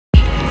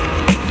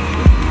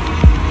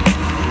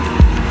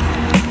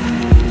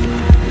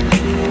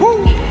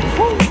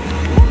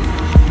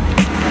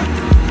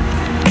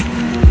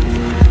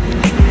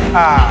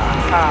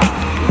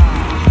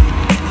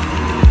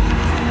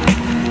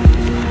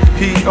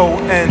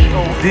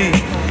B-O-N-D.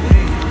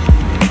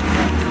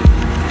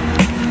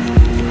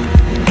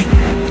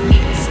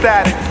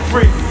 Static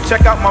free,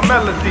 check out my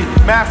melody.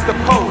 Master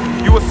poet,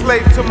 you a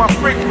slave to my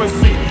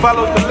frequency.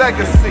 Follow the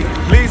legacy,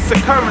 leads to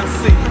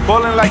currency.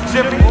 Ballin' like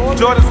Jimmy,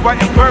 Jordan's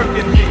white and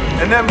burgundy.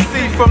 An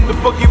MC from the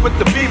boogie with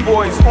the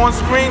B-boys. On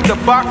screen, the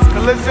box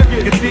collision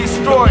get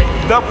destroyed.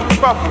 Double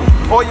trouble,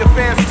 all your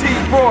fans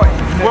T-Roy.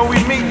 When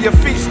we meet, your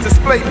feats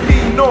display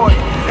P-Noy.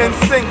 In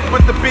sync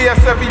with the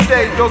BS every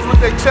day. Those with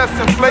their chests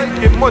inflate,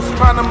 get mush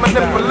trying to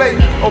manipulate.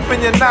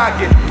 Open your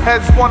noggin,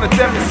 heads wanna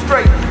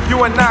demonstrate.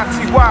 You and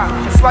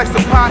I-T-Y, a slice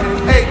of pie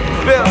and 8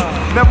 bill.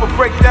 Never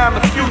break down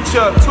the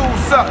future,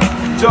 tools up.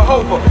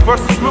 Jehovah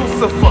versus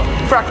Lucifer.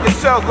 Crack your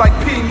shells like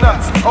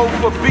peanuts,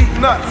 over beat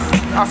nuts.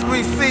 I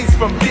squeeze seeds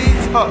from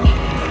these up.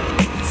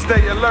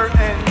 Stay alert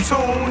and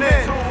tune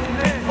in.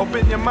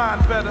 Open your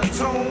mind, better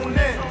tune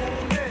in.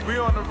 We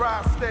on the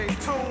rise, stay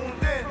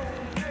tuned in.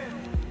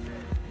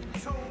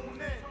 Tune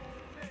in.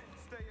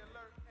 Stay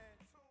alert and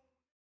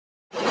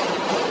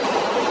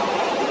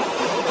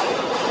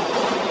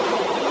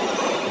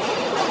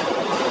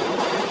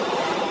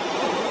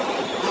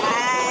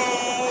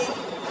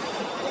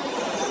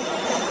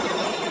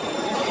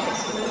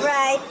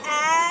Bright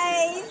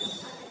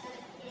eyes.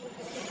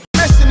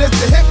 Mission is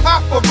to hip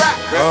hop or rap.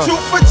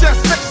 Truth for just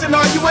fiction.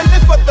 Are you in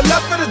it for the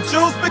love of the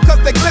Jews because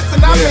they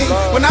glisten? I mean,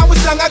 when I was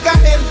young, I got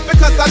in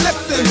because I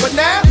listened. But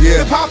now,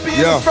 hip hop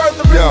is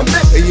further in the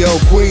mission. Hey yo,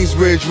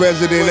 Queensbridge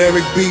resident,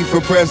 Eric B for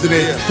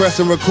president. Press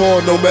and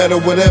record no matter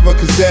whatever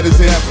cassette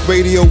is in.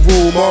 Radio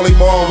rule, Marley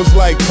Marl was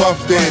like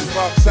puffed in.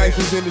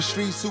 Cyphers in the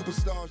street,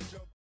 superstars.